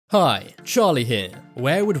Hi, Charlie here.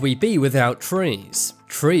 Where would we be without trees?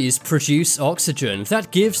 Trees produce oxygen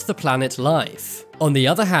that gives the planet life. On the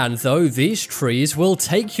other hand though, these trees will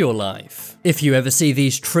take your life. If you ever see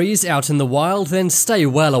these trees out in the wild, then stay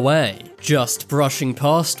well away. Just brushing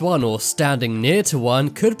past one or standing near to one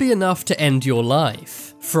could be enough to end your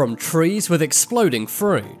life. From trees with exploding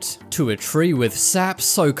fruit, to a tree with sap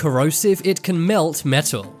so corrosive it can melt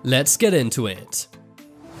metal. Let's get into it.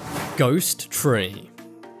 Ghost tree.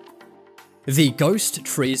 The ghost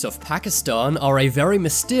trees of Pakistan are a very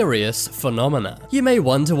mysterious phenomena. You may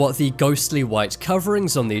wonder what the ghostly white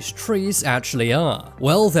coverings on these trees actually are.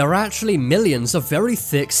 Well, they're actually millions of very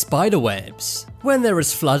thick spider webs. When there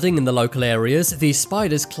is flooding in the local areas, these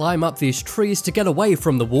spiders climb up these trees to get away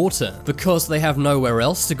from the water. Because they have nowhere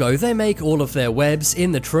else to go, they make all of their webs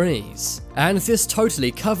in the trees. And this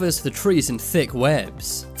totally covers the trees in thick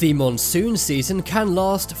webs. The monsoon season can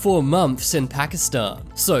last for months in Pakistan,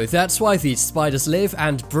 so that's why these spiders live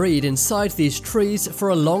and breed inside these trees for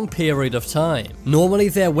a long period of time. Normally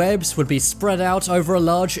their webs would be spread out over a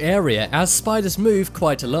large area as spiders move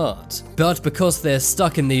quite a lot, but because they're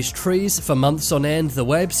stuck in these trees for months on end, the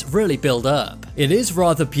webs really build up. It is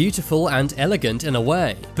rather beautiful and elegant in a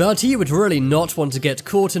way, but you would really not want to get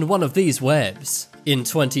caught in one of these webs. In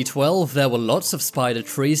 2012, there were lots of spider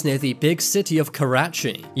trees near the big city of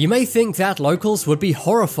Karachi. You may think that locals would be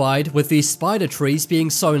horrified with these spider trees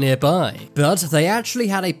being so nearby, but they actually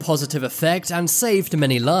had a positive effect and saved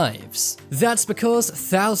many lives. That's because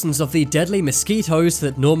thousands of the deadly mosquitoes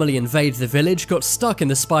that normally invade the village got stuck in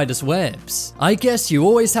the spiders' webs. I guess you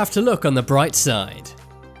always have to look on the bright side.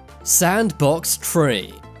 Sandbox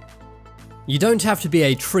tree. You don't have to be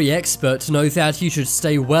a tree expert to know that you should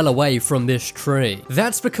stay well away from this tree.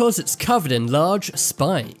 That's because it's covered in large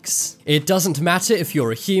spikes. It doesn't matter if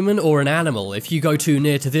you're a human or an animal, if you go too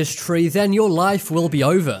near to this tree, then your life will be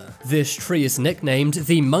over. This tree is nicknamed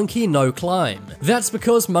the monkey no climb. That's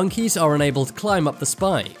because monkeys are unable to climb up the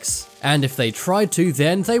spikes. And if they tried to,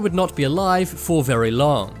 then they would not be alive for very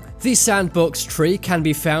long. The sandbox tree can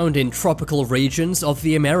be found in tropical regions of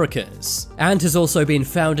the Americas, and has also been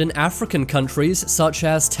found in African countries such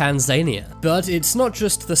as Tanzania. But it's not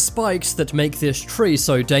just the spikes that make this tree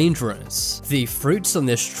so dangerous. The fruits on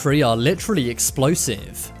this tree are literally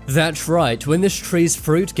explosive. That's right, when this tree's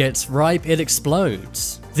fruit gets ripe, it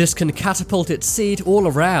explodes. This can catapult its seed all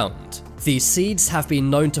around. These seeds have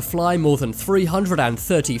been known to fly more than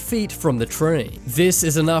 330 feet from the tree. This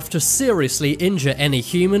is enough to seriously injure any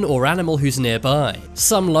human or animal who's nearby.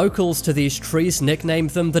 Some locals to these trees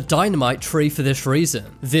nicknamed them the dynamite tree for this reason.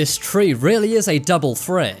 This tree really is a double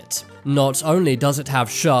threat. Not only does it have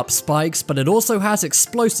sharp spikes, but it also has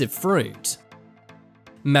explosive fruit.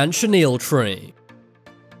 Manchineel tree.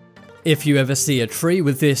 If you ever see a tree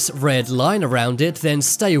with this red line around it, then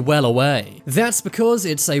stay well away. That's because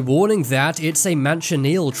it's a warning that it's a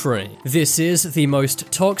manchineel tree. This is the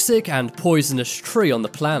most toxic and poisonous tree on the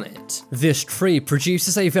planet. This tree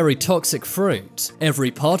produces a very toxic fruit. Every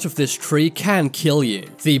part of this tree can kill you.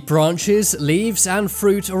 The branches, leaves, and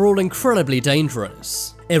fruit are all incredibly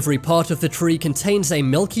dangerous. Every part of the tree contains a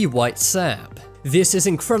milky white sap. This is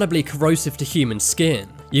incredibly corrosive to human skin.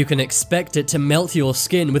 You can expect it to melt your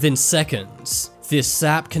skin within seconds. This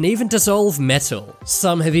sap can even dissolve metal.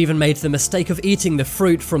 Some have even made the mistake of eating the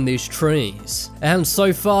fruit from these trees. And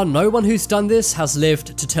so far, no one who's done this has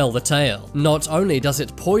lived to tell the tale. Not only does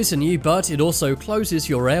it poison you, but it also closes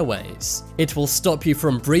your airways. It will stop you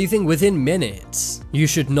from breathing within minutes. You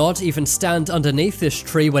should not even stand underneath this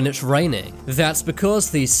tree when it's raining. That's because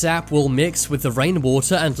the sap will mix with the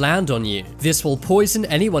rainwater and land on you. This will poison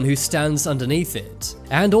anyone who stands underneath it,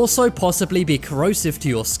 and also possibly be corrosive to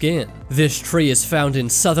your skin. This tree is found in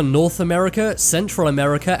southern North America, Central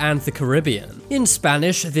America, and the Caribbean. In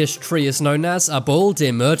Spanish, this tree is known as Árbol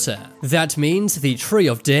de Muerte. That means the tree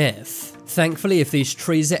of death. Thankfully, if these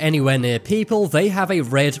trees are anywhere near people, they have a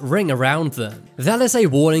red ring around them. That is a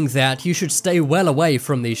warning that you should stay well away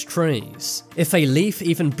from these trees. If a leaf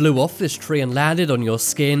even blew off this tree and landed on your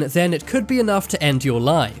skin, then it could be enough to end your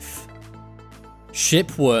life.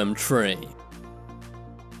 Shipworm tree.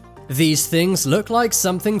 These things look like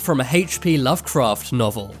something from a H.P. Lovecraft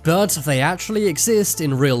novel, but they actually exist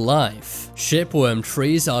in real life. Shipworm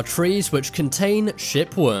trees are trees which contain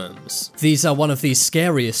shipworms. These are one of the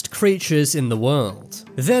scariest creatures in the world.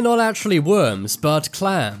 They're not actually worms, but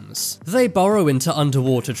clams. They burrow into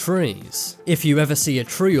underwater trees. If you ever see a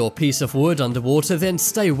tree or piece of wood underwater, then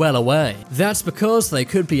stay well away. That's because they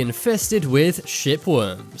could be infested with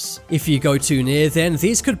shipworms. If you go too near, then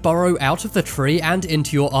these could burrow out of the tree and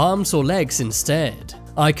into your arms or legs instead.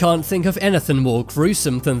 I can't think of anything more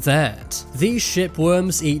gruesome than that. These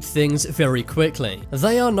shipworms eat things very quickly.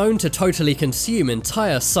 They are known to totally consume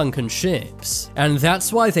entire sunken ships, and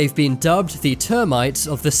that's why they've been dubbed the termites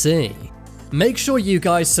of the sea. Make sure you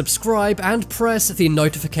guys subscribe and press the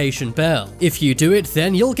notification bell. If you do it,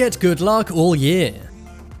 then you'll get good luck all year.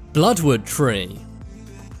 Bloodwood tree.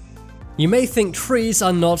 You may think trees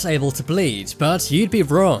are not able to bleed, but you'd be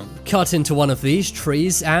wrong. Cut into one of these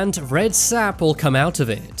trees and red sap will come out of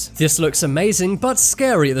it. This looks amazing but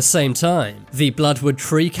scary at the same time. The bloodwood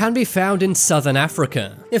tree can be found in southern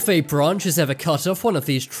Africa. If a branch is ever cut off one of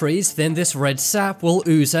these trees, then this red sap will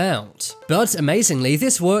ooze out. But amazingly,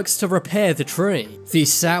 this works to repair the tree. The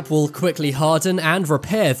sap will quickly harden and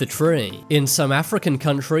repair the tree. In some African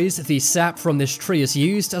countries, the sap from this tree is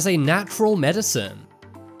used as a natural medicine.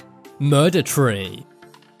 Murder tree.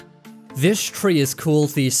 This tree is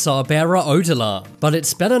called the Cybera odolam, but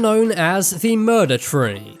it's better known as the murder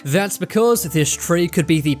tree. That's because this tree could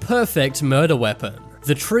be the perfect murder weapon.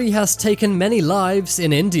 The tree has taken many lives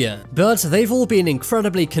in India, but they've all been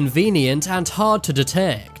incredibly convenient and hard to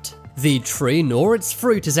detect. The tree nor its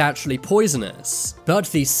fruit is actually poisonous, but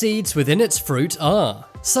the seeds within its fruit are.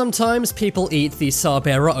 Sometimes people eat the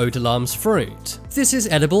Cybera odolam's fruit. This is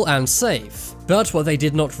edible and safe, but what they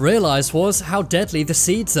did not realize was how deadly the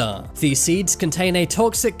seeds are. The seeds contain a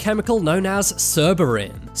toxic chemical known as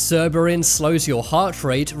cerberin. Cerberin slows your heart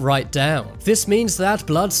rate right down. This means that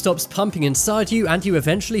blood stops pumping inside you and you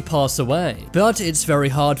eventually pass away. But it's very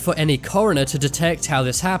hard for any coroner to detect how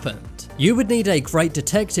this happened. You would need a great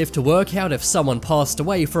detective to work out if someone passed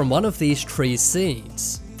away from one of these trees'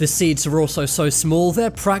 seeds. The seeds are also so small they're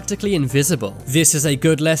practically invisible. This is a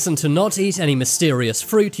good lesson to not eat any mysterious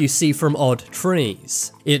fruit you see from odd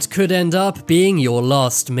trees. It could end up being your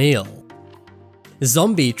last meal.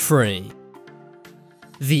 Zombie tree.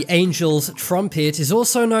 The angel's trumpet is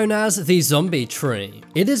also known as the zombie tree.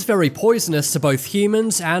 It is very poisonous to both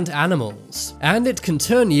humans and animals, and it can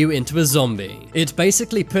turn you into a zombie. It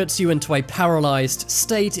basically puts you into a paralyzed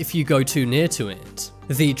state if you go too near to it.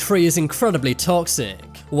 The tree is incredibly toxic.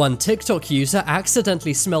 One TikTok user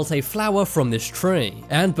accidentally smelt a flower from this tree,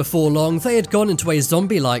 and before long they had gone into a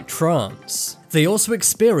zombie-like trance. They also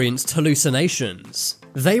experienced hallucinations.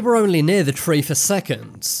 They were only near the tree for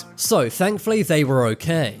seconds, so thankfully they were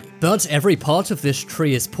okay. But every part of this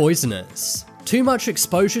tree is poisonous. Too much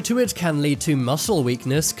exposure to it can lead to muscle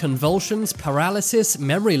weakness, convulsions, paralysis,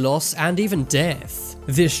 memory loss, and even death.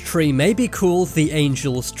 This tree may be called the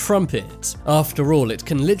angel's trumpet. After all, it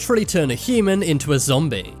can literally turn a human into a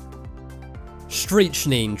zombie.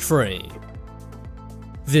 Strychnine tree.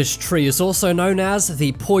 This tree is also known as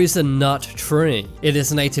the poison nut tree. It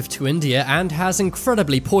is native to India and has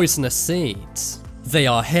incredibly poisonous seeds. They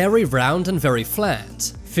are hairy, round, and very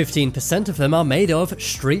flat. 15% of them are made of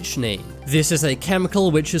strychnine. This is a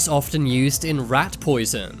chemical which is often used in rat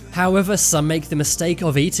poison. However, some make the mistake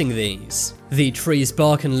of eating these. The tree's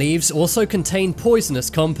bark and leaves also contain poisonous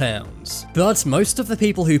compounds. But most of the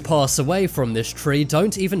people who pass away from this tree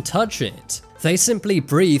don't even touch it. They simply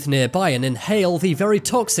breathe nearby and inhale the very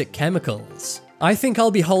toxic chemicals. I think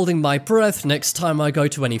I'll be holding my breath next time I go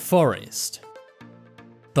to any forest.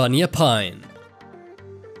 Bunya pine.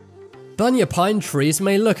 Bunya pine trees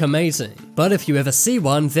may look amazing, but if you ever see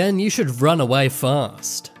one, then you should run away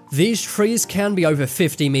fast. These trees can be over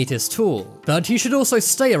 50 meters tall, but you should also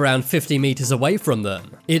stay around 50 meters away from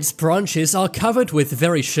them. Its branches are covered with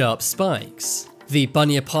very sharp spikes. The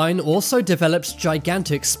bunya pine also develops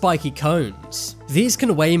gigantic spiky cones. These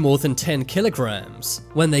can weigh more than 10 kilograms.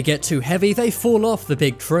 When they get too heavy, they fall off the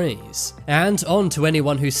big trees, and onto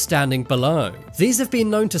anyone who's standing below. These have been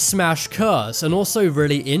known to smash cars and also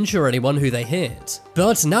really injure anyone who they hit.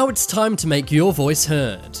 But now it's time to make your voice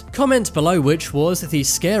heard. Comment below which was the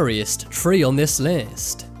scariest tree on this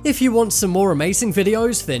list. If you want some more amazing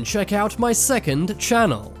videos, then check out my second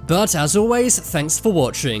channel. But as always, thanks for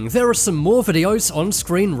watching. There are some more videos on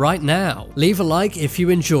screen right now. Leave a like if you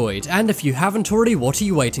enjoyed, and if you haven't already, what are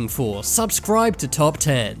you waiting for? Subscribe to Top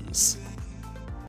 10s.